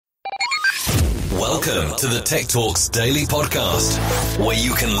Welcome to the Tech Talks Daily Podcast, where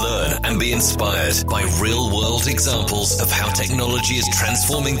you can learn and be inspired by real-world examples of how technology is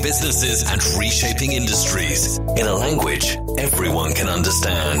transforming businesses and reshaping industries in a language everyone can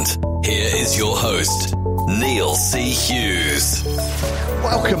understand. Here is your host, Neil C. Hughes.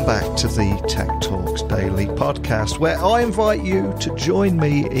 Welcome back to the Tech Talks Daily Podcast, where I invite you to join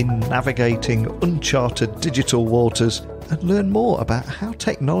me in navigating uncharted digital waters and learn more about how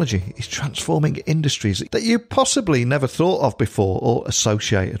technology is transforming industries that you possibly never thought of before or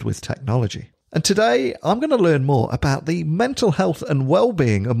associated with technology. And today, I'm going to learn more about the mental health and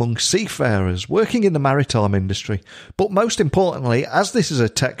well-being among seafarers working in the maritime industry. But most importantly, as this is a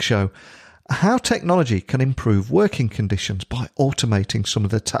tech show, how technology can improve working conditions by automating some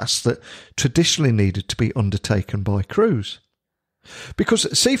of the tasks that traditionally needed to be undertaken by crews. Because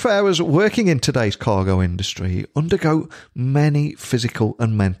seafarers working in today's cargo industry undergo many physical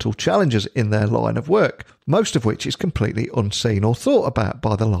and mental challenges in their line of work, most of which is completely unseen or thought about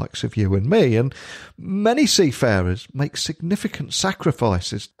by the likes of you and me. And many seafarers make significant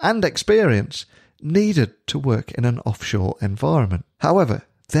sacrifices and experience needed to work in an offshore environment. However,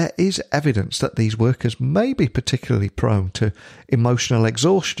 there is evidence that these workers may be particularly prone to emotional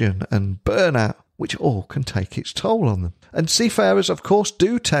exhaustion and burnout, which all can take its toll on them. And seafarers, of course,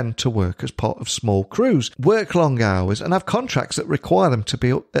 do tend to work as part of small crews, work long hours, and have contracts that require them to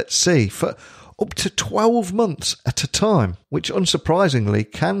be at sea for up to 12 months at a time, which unsurprisingly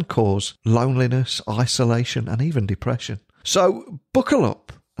can cause loneliness, isolation, and even depression. So buckle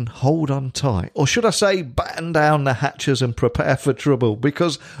up and hold on tight, or should I say batten down the hatches and prepare for trouble,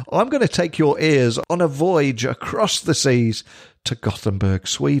 because I'm going to take your ears on a voyage across the seas to Gothenburg,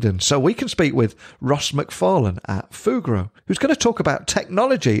 Sweden, so we can speak with Ross McFarlane at Fugro, who's going to talk about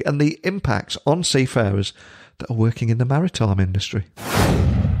technology and the impacts on seafarers that are working in the maritime industry.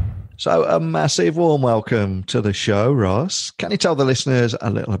 So a massive warm welcome to the show, Ross. Can you tell the listeners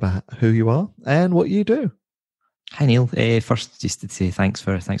a little about who you are and what you do? Hi Neil. First, just to say thanks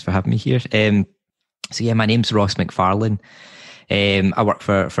for having me here. My name's Ross McFarlane. I work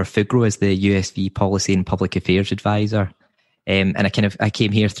for Fugro as the USV Policy and Public Affairs Advisor. And I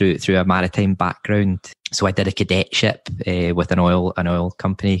came here through a maritime background. So I did a cadetship with an oil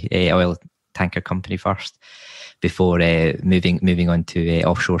company, oil tanker company first, before moving on to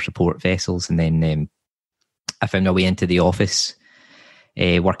offshore support vessels, and then I found my way into the office.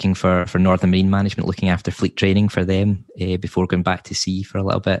 Working for Northern Marine Management, looking after fleet training for them before going back to sea for a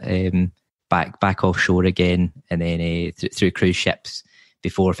little bit, back offshore again, and then through cruise ships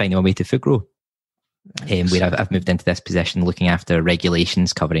before finding my way to Fugro, where I've moved into this position looking after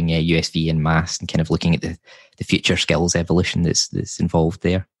regulations covering USV and mast, and kind of looking at the future skills evolution that's involved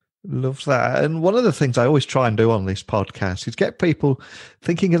there. Love that. And one of the things I always try and do on this podcast is get people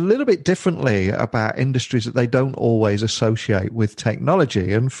thinking a little bit differently about industries that they don't always associate with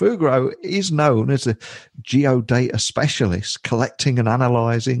technology. And Fugro is known as a Geo-Data specialist, collecting and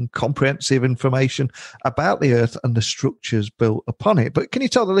analysing comprehensive information about the Earth and the structures built upon it. But can you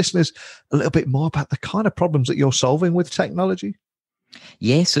tell the listeners a little bit more about the kind of problems that you're solving with technology?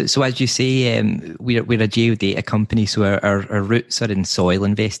 Yeah, so as you say, we're a Geo-Data company, so our roots are in soil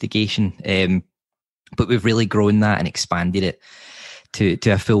investigation, but we've really grown that and expanded it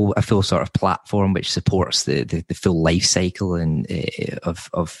to a full sort of platform which supports the full life cycle and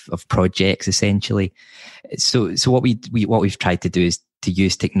of projects essentially. So what we've tried to do is to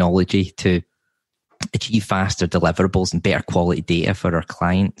use technology to achieve faster deliverables and better quality data for our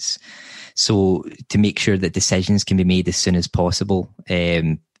clients. So to make sure that decisions can be made as soon as possible,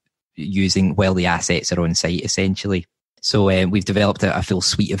 using while the assets are on site, essentially. So we've developed a full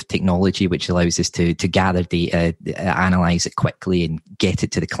suite of technology which allows us to gather data, analyze it quickly, and get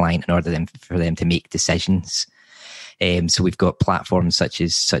it to the client in order for them to make decisions. So we've got platforms such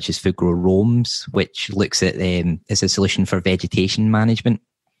as Fugro Roams, which looks at as a solution for vegetation management,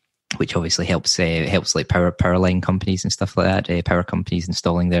 which obviously helps like power line companies and stuff like that, power companies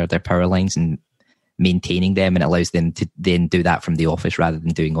installing their power lines and maintaining them, and allows them to then do that from the office rather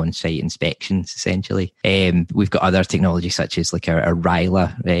than doing on-site inspections, essentially. We've got other technology such as like our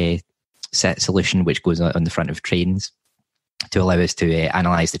RILA set solution, which goes on the front of trains to allow us to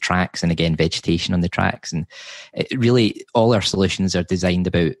analyse the tracks and, again, vegetation on the tracks. And really all our solutions are designed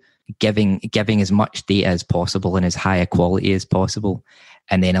about giving as much data as possible and as high a quality as possible,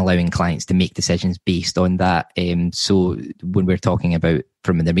 and then allowing clients to make decisions based on that. So when we're talking about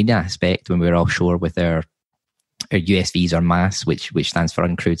from the marine aspect, when we're offshore with our USVs or MAS, which stands for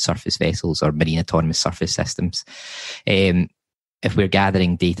uncrewed surface vessels or marine autonomous surface systems, if we're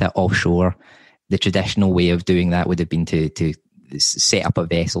gathering data offshore, the traditional way of doing that would have been to set up a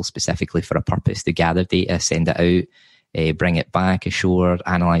vessel specifically for a purpose to gather data, send it out, bring it back ashore,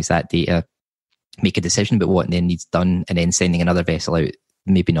 analyse that data, make a decision about what then needs done, and then sending another vessel out,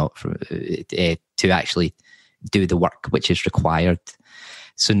 maybe not to actually do the work which is required.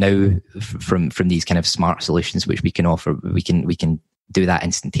 So now from these kind of smart solutions which we can offer, we can do that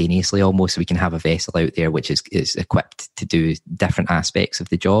instantaneously almost. We can have a vessel out there which is equipped to do different aspects of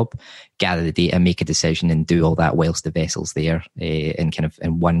the job, gather the data, make a decision, and do all that whilst the vessel's there in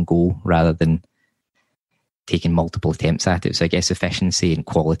one go, rather than taking multiple attempts at it. So I guess efficiency and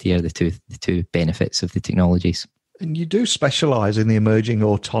quality are the two benefits of the technologies. And you do specialise in the emerging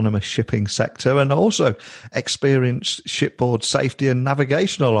autonomous shipping sector, and also experienced shipboard safety and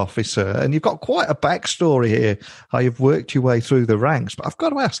navigational officer. And you've got quite a backstory here, how you've worked your way through the ranks. But I've got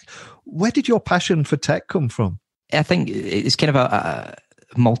to ask, where did your passion for tech come from? I think it's kind of a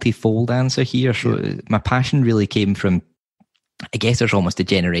multifold answer here. So my passion really came from, I guess there's almost a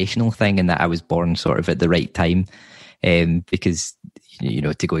generational thing in that I was born sort of at the right time. Because,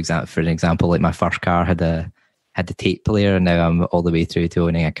 to go for an example, like my first car had the tape player, and now I'm all the way through to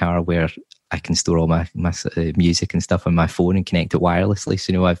owning a car where I can store all my music and stuff on my phone and connect it wirelessly.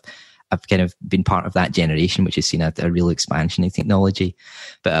 So, I've kind of been part of that generation, which has seen a real expansion in technology.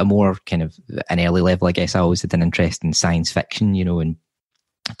 But at a more kind of an early level, I guess I always had an interest in science fiction, and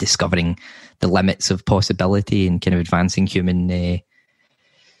discovering the limits of possibility and kind of advancing human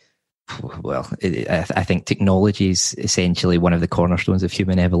I think technology is essentially one of the cornerstones of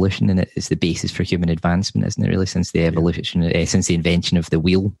human evolution, and it is the basis for human advancement, isn't it? Really, since the evolution, since the invention of the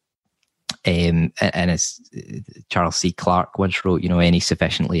wheel. And as Charles C. Clarke once wrote, any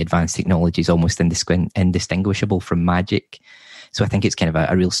sufficiently advanced technology is almost indistinguishable from magic. So I think it's kind of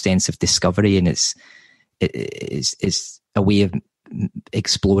a real sense of discovery, and it's a way of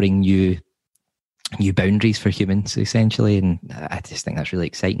exploring new boundaries for humans, essentially. And I just think that's really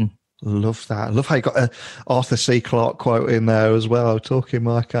exciting. Love that. I love how you got an Arthur C. Clarke quote in there as well, talking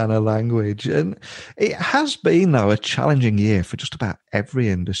my kind of language. And it has been, though, a challenging year for just about every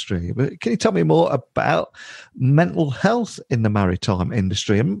industry. But can you tell me more about mental health in the maritime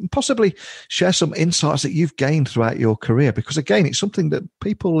industry, and possibly share some insights that you've gained throughout your career? Because, again, it's something that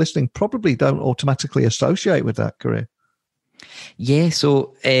people listening probably don't automatically associate with that career. Yeah,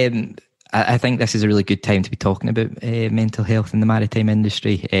 so I think this is a really good time to be talking about mental health in the maritime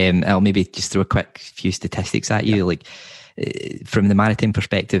industry. I'll maybe just throw a quick few statistics at you. Like from the maritime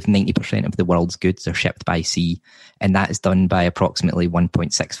perspective, 90% of the world's goods are shipped by sea, and that is done by approximately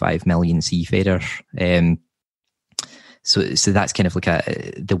 1.65 million seafarers. So that's kind of like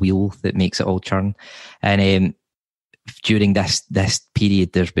the wheel that makes it all churn. And during this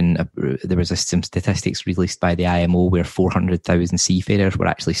period, there was some statistics released by the IMO where 400,000 seafarers were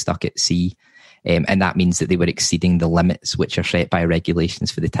actually stuck at sea, and that means that they were exceeding the limits which are set by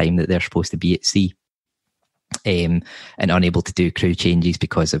regulations for the time that they're supposed to be at sea, and unable to do crew changes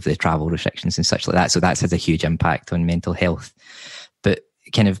because of the travel restrictions and such like that. So that's had a huge impact on mental health. But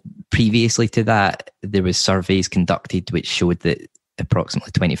kind of previously to that, there was surveys conducted which showed that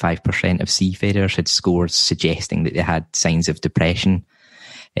approximately 25% of seafarers had scores suggesting that they had signs of depression,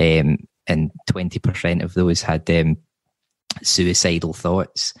 and 20% of those had suicidal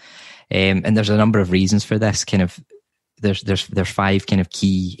thoughts. And there's a number of reasons for this. Kind of, there's 5 kind of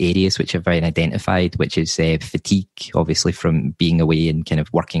key areas which have been identified, which is fatigue, obviously from being away and kind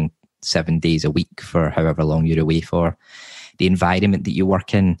of working 7 days a week for however long you're away for. The environment that you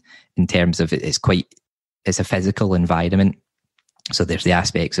work in terms of it's a physical environment. So there's the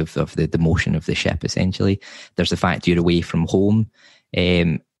aspects of the motion of the ship, essentially. There's the fact you're away from home.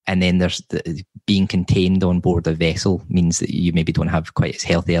 And then there's being contained on board a vessel means that you maybe don't have quite as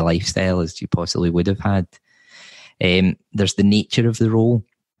healthy a lifestyle as you possibly would have had. There's the nature of the role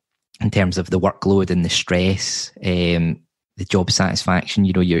in terms of the workload and the stress, the job satisfaction.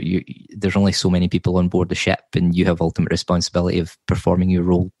 There's only so many people on board the ship, and you have ultimate responsibility of performing your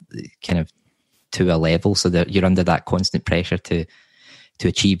role kind of to a level, so that you're under that constant pressure to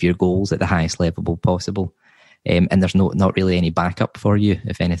achieve your goals at the highest level possible. And there's not really any backup for you,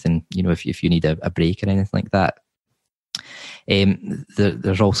 if anything, if you need a break or anything like that.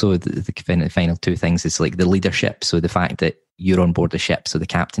 There's also the final 2 things. It's like the leadership. So the fact that you're on board the ship, so the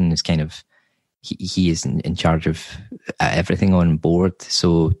captain is kind of, he is in charge of everything on board.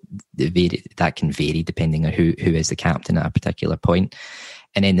 So that can vary depending on who is the captain at a particular point.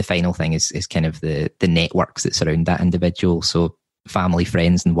 And then the final thing is kind of the networks that surround that individual. So family,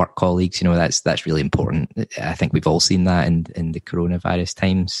 friends, and work colleagues, that's really important. I think we've all seen that in the coronavirus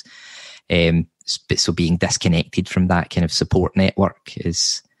times. So being disconnected from that kind of support network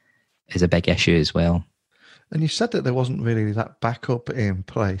is a big issue as well. And you said that there wasn't really that backup in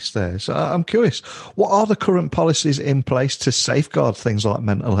place there. So I'm curious, what are the current policies in place to safeguard things like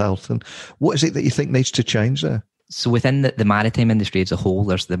mental health? And what is it that you think needs to change there? So within the maritime industry as a whole,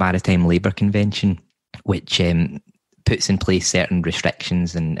 there's the Maritime Labour Convention, which puts in place certain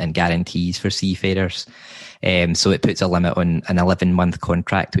restrictions and guarantees for seafarers. So it puts a limit on an 11-month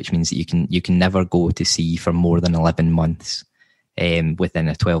contract, which means that you can never go to sea for more than 11 months within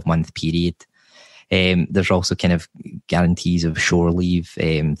a 12-month period. There's also kind of guarantees of shore leave,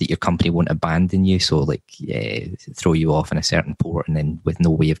 that your company won't abandon you. So like throw you off in a certain port and then with no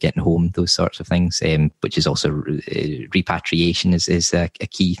way of getting home, those sorts of things, which is also repatriation is a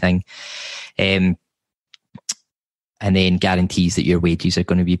key thing. And then guarantees that your wages are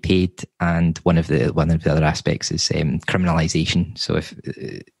going to be paid. And one of the other aspects is criminalisation. So if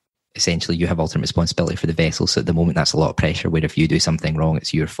essentially you have ultimate responsibility for the vessel. So at the moment, that's a lot of pressure where if you do something wrong,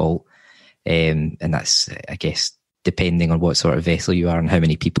 it's your fault. And that's, I guess, depending on what sort of vessel you are and how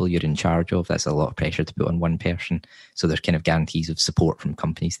many people you're in charge of, that's a lot of pressure to put on one person. So there's kind of guarantees of support from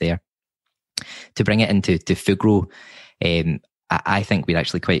companies there. To bring it into Fugro, I think we're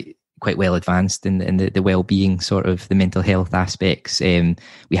actually quite well advanced in the well-being sort of the mental health aspects.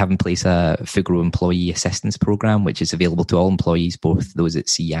 We have in place a Fugro employee assistance program, which is available to all employees, both those at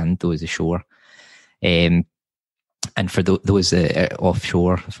sea and those ashore. And for those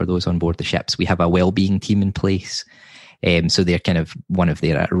offshore, for those on board the ships, we have a well-being team in place. So they're kind of one of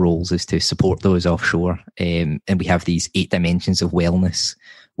their roles is to support those offshore. And we have these 8 dimensions of wellness,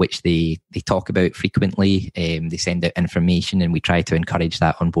 which they talk about frequently. They send out information, and we try to encourage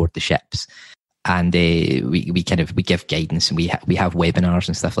that on board the ships. And we give guidance, and we have webinars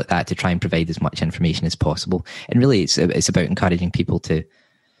and stuff like that to try and provide as much information as possible. And really, it's about encouraging people to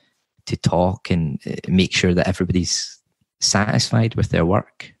talk and make sure that everybody's satisfied with their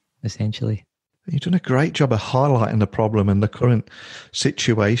work, essentially. You've done a great job of highlighting the problem and the current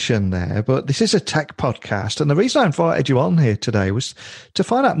situation there. But this is a tech podcast. And the reason I invited you on here today was to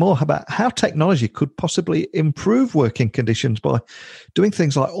find out more about how technology could possibly improve working conditions by doing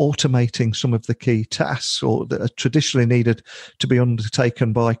things like automating some of the key tasks or that are traditionally needed to be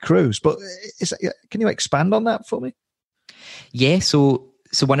undertaken by crews. But can you expand on that for me? Yeah, so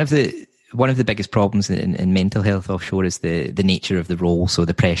one of the biggest problems in mental health offshore is the nature of the role. So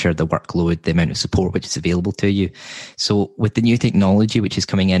the pressure, the workload, the amount of support which is available to you. So with the new technology which is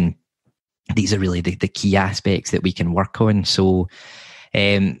coming in, these are really the key aspects that we can work on. So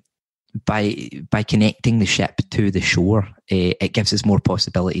by connecting the ship to the shore, it gives us more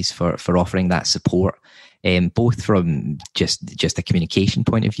possibilities for offering that support. Both from just a communication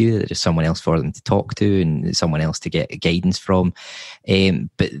point of view, that there's someone else for them to talk to and someone else to get guidance from.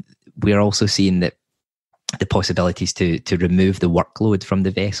 But we're also seeing that the possibilities to remove the workload from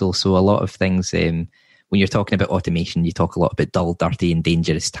the vessel. So a lot of things, when you're talking about automation, you talk a lot about dull, dirty and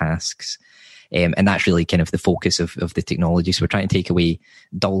dangerous tasks. And that's really kind of the focus of the technology. So we're trying to take away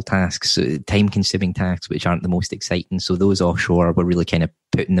dull tasks, time-consuming tasks, which aren't the most exciting. So those offshore, we're really kind of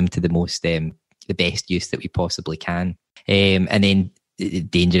putting them to the most... the best use that we possibly can. And then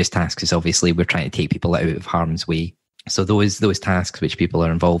dangerous tasks is obviously we're trying to take people out of harm's way. So those tasks which people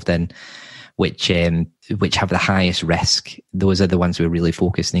are involved in, which have the highest risk, those are the ones we're really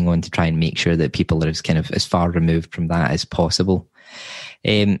focusing on to try and make sure that people are as far removed from that as possible.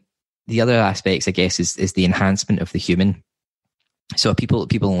 The other aspects, I guess, is the enhancement of the human. So people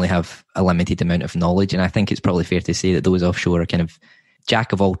only have a limited amount of knowledge, and I think it's probably fair to say that those offshore are kind of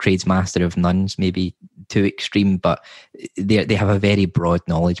jack of all trades, master of none, maybe too extreme, but they have a very broad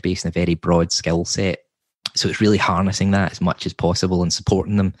knowledge base and a very broad skill set. So it's really harnessing that as much as possible and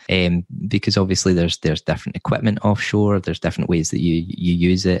supporting them, because obviously there's different equipment offshore, there's different ways that you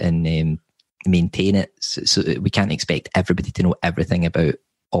use it and maintain it. So we can't expect everybody to know everything about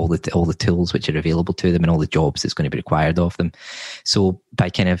all the tools which are available to them and all the jobs that's going to be required of them. So by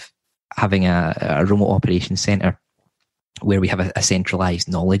kind of having a remote operations centre where we have a centralized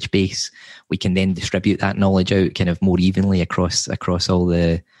knowledge base, we can then distribute that knowledge out kind of more evenly across all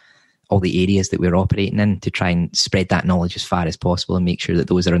the areas that we're operating in to try and spread that knowledge as far as possible and make sure that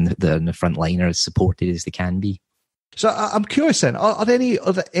those are in the front line are as supported as they can be. So I'm curious then, are there any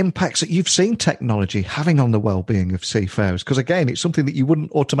other impacts that you've seen technology having on the well-being of seafarers? Because again, it's something that you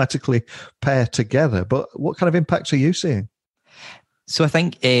wouldn't automatically pair together, but what kind of impacts are you seeing? So I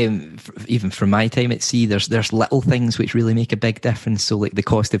think even from my time at sea, there's little things which really make a big difference. So like the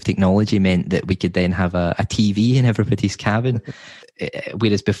cost of technology meant that we could then have a TV in everybody's cabin.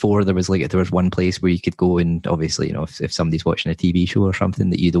 Whereas before there was one place where you could go and obviously, if somebody's watching a TV show or something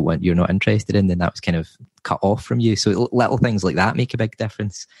that you're not interested in, then that was kind of cut off from you. So little things like that make a big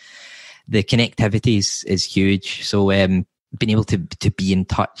difference. The connectivity is huge. So being able to be in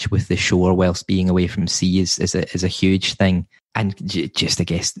touch with the shore whilst being away from sea is a huge thing. And just, I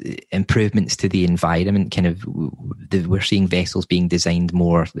guess, improvements to the environment. We're seeing vessels being designed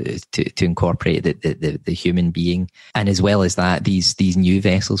more to incorporate the human being, and as well as that, these new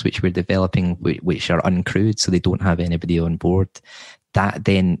vessels which we're developing, which are uncrewed, so they don't have anybody on board. That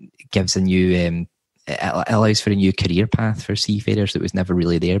then gives a new, allows for a new career path for seafarers that was never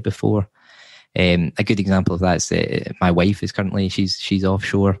really there before. A good example of that is my wife is currently she's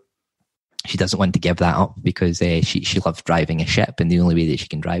offshore. She doesn't want to give that up because she loves driving a ship, and the only way that she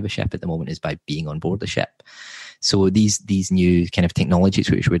can drive a ship at the moment is by being on board the ship. So these new kind of technologies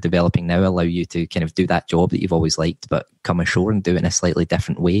which we're developing now allow you to kind of do that job that you've always liked, but come ashore and do it in a slightly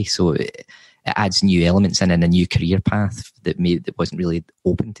different way. So it adds new elements in and a new career path that wasn't really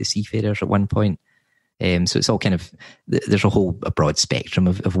open to seafarers at one point. So it's all kind of, there's a broad spectrum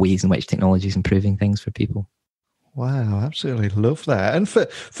of ways in which technology is improving things for people. Wow, absolutely love that. And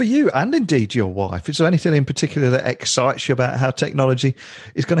for you, and indeed your wife, is there anything in particular that excites you about how technology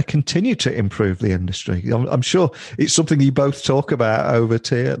is going to continue to improve the industry? I'm sure it's something you both talk about over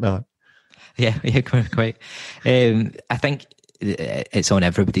tea at night. Yeah, quite. I think it's on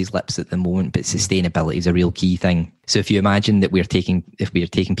everybody's lips at the moment, but sustainability is a real key thing. So if you imagine that if we are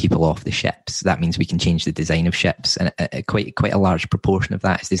taking people off the ships, that means we can change the design of ships, and quite a large proportion of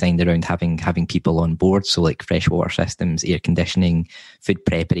that is designed around having people on board. So like freshwater systems, air conditioning, food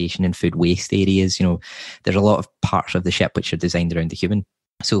preparation, and food waste areas. There's a lot of parts of the ship which are designed around the human.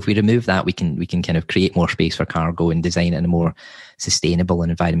 So if we remove that, we can kind of create more space for cargo and design it in a more sustainable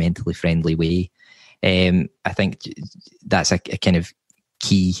and environmentally friendly way. I think that's a kind of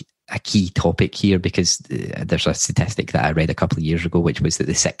key topic here, because there's a statistic that I read a couple of years ago, which was that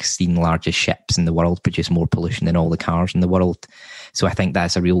the 16 largest ships in the world produce more pollution than all the cars in the world. So I think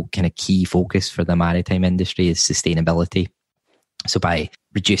that's a real kind of key focus for the maritime industry, is sustainability. So by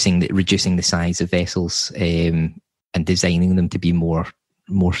reducing the size of vessels and designing them to be more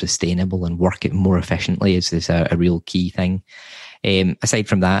sustainable and work it more efficiently is a real key thing. Aside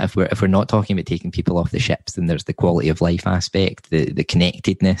from that, if we're not talking about taking people off the ships, then there's the quality of life aspect, the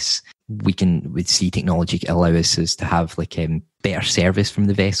connectedness. With sea technology allow us to have better service from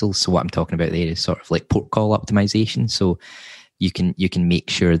the vessels. So what I'm talking about there is sort of like port call optimization. So you can make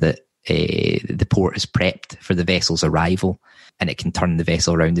sure that the port is prepped for the vessel's arrival, and it can turn the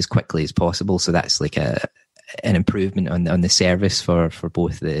vessel around as quickly as possible. So that's like an improvement on the service for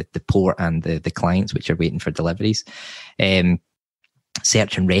both the port and the clients which are waiting for deliveries.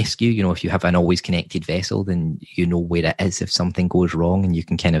 Search and rescue, if you have an always connected vessel, then you know where it is if something goes wrong, and you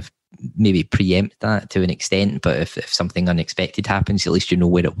can kind of maybe preempt that to an extent. But if something unexpected happens, at least you know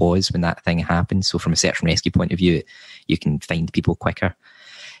where it was when that thing happened. So from a search and rescue point of view, you can find people quicker.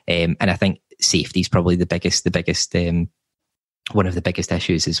 And I think safety is probably the biggest one of the biggest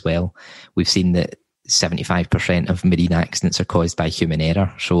issues as well. We've seen that 75% of marine accidents are caused by human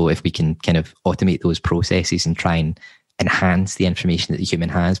error. So if we can kind of automate those processes and try and enhance the information that the human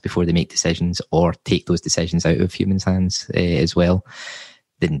has before they make decisions, or take those decisions out of humans' hands as well,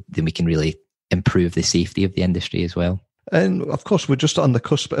 then we can really improve the safety of the industry as well. And of course, we're just on the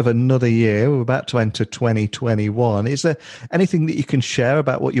cusp of another year. We're about to enter 2021. Is there anything that you can share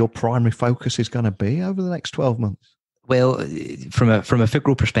about what your primary focus is going to be over the next 12 months? Well, from a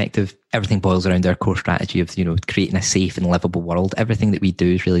Fugro perspective, everything boils around our core strategy of creating a safe and livable world. Everything that we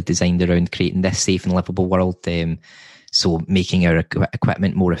do is really designed around creating this safe and livable world. So making our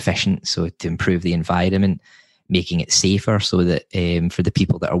equipment more efficient, so to improve the environment, making it safer, so that for the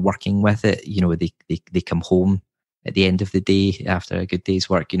people that are working with it, they come home at the end of the day after a good day's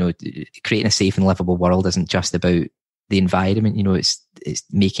work. Creating a safe and livable world isn't just about the environment. It's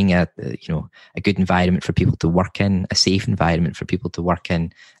making a good environment for people to work in, a safe environment for people to work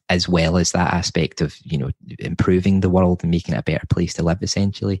in, as well as that aspect of improving the world and making it a better place to live,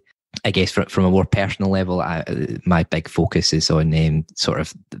 essentially. I guess from a more personal level, my big focus is on sort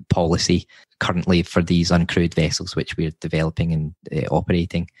of the policy currently for these uncrewed vessels which we're developing and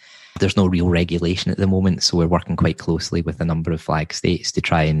operating. There's no real regulation at the moment, so we're working quite closely with a number of flag states to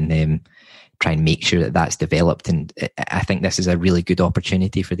try and make sure that that's developed. And I think this is a really good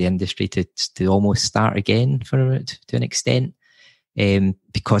opportunity for the industry to almost start again to an extent,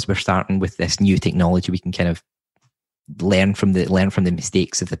 because we're starting with this new technology. We can kind of learn from the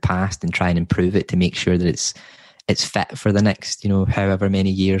mistakes of the past and try and improve it to make sure that it's fit for the next however many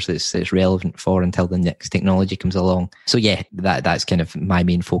years it's relevant for, until the next technology comes along. So yeah, that's kind of my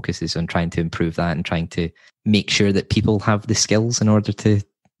main focus, is on trying to improve that and trying to make sure that people have the skills in order to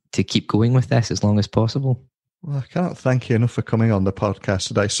keep going with this as long as possible. Well, I can't thank you enough for coming on the podcast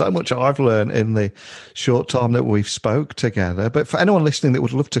today. So much I've learned in the short time that we've spoke together. But for anyone listening that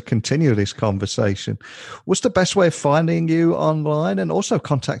would love to continue this conversation, what's the best way of finding you online and also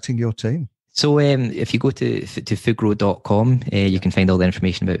contacting your team? So if you go to Fugro.com, you can find all the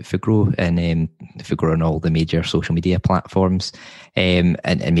information about Fugro and Fugro on all the major social media platforms. And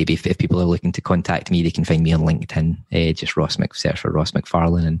maybe if people are looking to contact me, they can find me on LinkedIn. Just search for Ross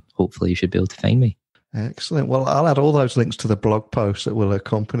McFarlane, and hopefully you should be able to find me. Excellent. Well, I'll add all those links to the blog post that will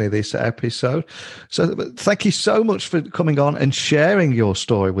accompany this episode. So thank you so much for coming on and sharing your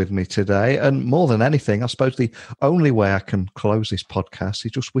story with me today. And more than anything, I suppose the only way I can close this podcast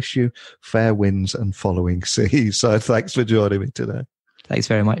is just wish you fair winds and following seas. So thanks for joining me today. Thanks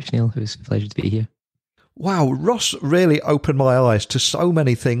very much, Neil. It was a pleasure to be here. Wow, Ross really opened my eyes to so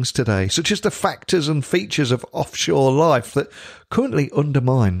many things today, such as the factors and features of offshore life that currently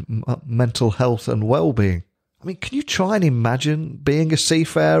undermine mental health and well-being. I mean, can you try and imagine being a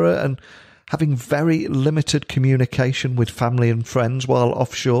seafarer and having very limited communication with family and friends while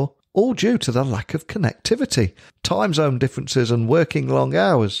offshore, all due to the lack of connectivity, time zone differences and working long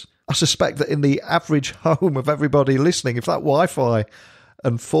hours? I suspect that in the average home of everybody listening, if that Wi-Fi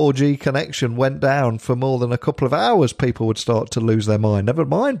and 4G connection went down for more than a couple of hours, people would start to lose their mind, never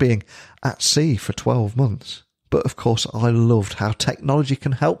mind being at sea for 12 months. But of course, I loved how technology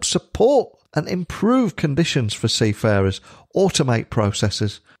can help support and improve conditions for seafarers, automate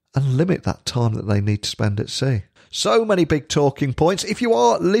processes, and limit that time that they need to spend at sea. So many big talking points. If you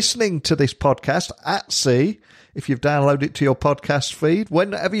are listening to this podcast at sea, if you've downloaded it to your podcast feed,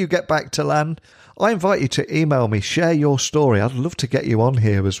 whenever you get back to land, I invite you to email me, share your story. I'd love to get you on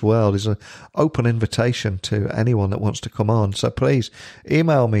here as well. There's an open invitation to anyone that wants to come on. So please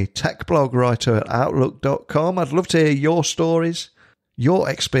email me, techblogwriter@outlook.com. I'd love to hear your stories, your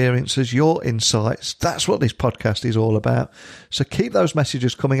experiences, your insights. That's what this podcast is all about. So keep those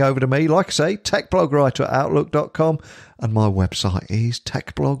messages coming over to me. Like I say, techblogwriter@outlook.com, and my website is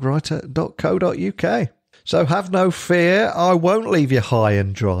techblogwriter.co.uk. So have no fear, I won't leave you high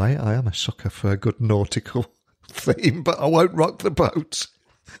and dry. I am a sucker for a good nautical theme, but I won't rock the boat.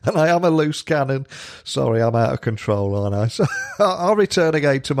 And I am a loose cannon. Sorry, I'm out of control, aren't I? So I'll return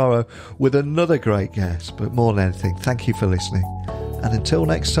again tomorrow with another great guest. But more than anything, thank you for listening. And until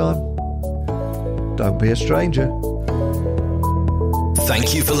next time, don't be a stranger.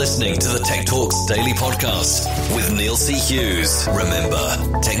 Thank you for listening to the Tech Talks Daily Podcast with Neil C. Hughes.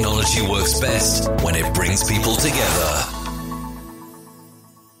 Remember, technology works best when it brings people together.